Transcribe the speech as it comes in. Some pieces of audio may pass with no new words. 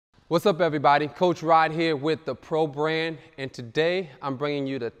What's up, everybody? Coach Rod here with the Pro Brand, and today I'm bringing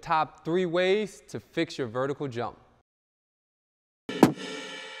you the top 3 ways to fix your vertical jump.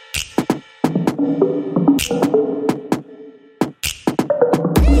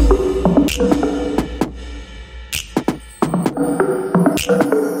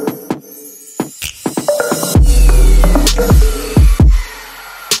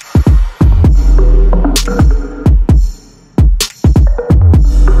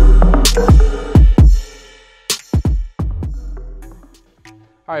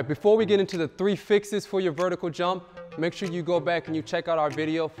 All right, before we get into the 3 fixes for your vertical jump, make sure you go back and you check out our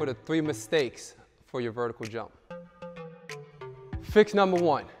video for the 3 mistakes for your vertical jump. Fix number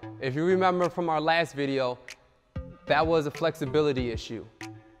 1. If you remember from our last video, that was a flexibility issue.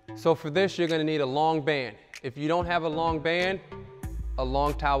 So for this, you're gonna need a long band. If you don't have a long band, a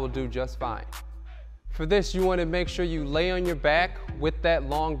long towel will do just fine. For this, you wanna make sure you lay on your back with that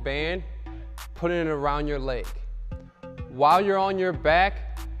long band, putting it around your leg. While you're on your back,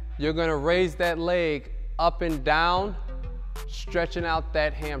 you're gonna raise that leg up and down, stretching out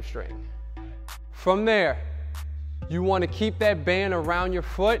that hamstring. From there, you wanna keep that band around your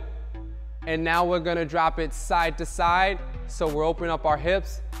foot, and now we're gonna drop it side to side, so we're opening up our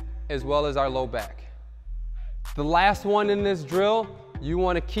hips as well as our low back. The last one in this drill, you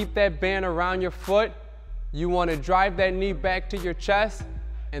wanna keep that band around your foot, you wanna drive that knee back to your chest,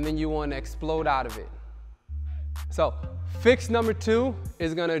 and then you wanna explode out of it. So, fix number 2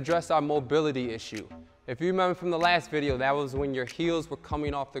 is gonna address our mobility issue. If you remember from the last video, that was when your heels were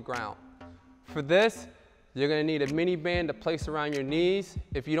coming off the ground. For this, you're gonna need a mini band to place around your knees.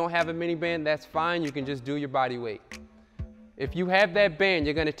 If you don't have a mini band, that's fine, you can just do your body weight. If you have that band,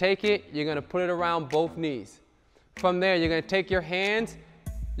 you're gonna take it, you're gonna put it around both knees. From there, you're gonna take your hands,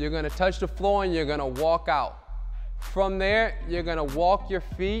 you're gonna touch the floor, and you're gonna walk out. From there, you're gonna walk your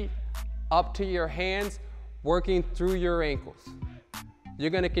feet up to your hands, working through your ankles. You're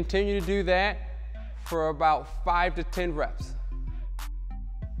gonna continue to do that for about 5 to 10 reps.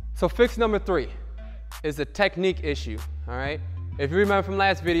 So fix number 3 is a technique issue, all right? If you remember from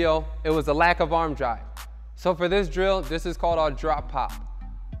last video, it was a lack of arm drive. So for this drill, this is called our drop pop.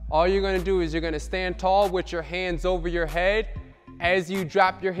 All you're gonna do is you're gonna stand tall with your hands over your head. As you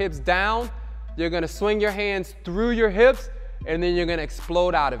drop your hips down, you're gonna swing your hands through your hips, and then you're gonna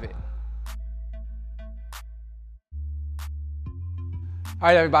explode out of it. All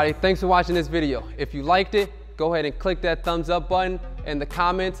right, everybody, thanks for watching this video. If you liked it, go ahead and click that thumbs up button. In the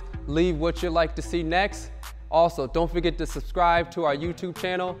comments, leave what you'd like to see next. Also, don't forget to subscribe to our YouTube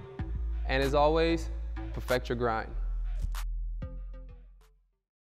channel. And as always, perfect your grind.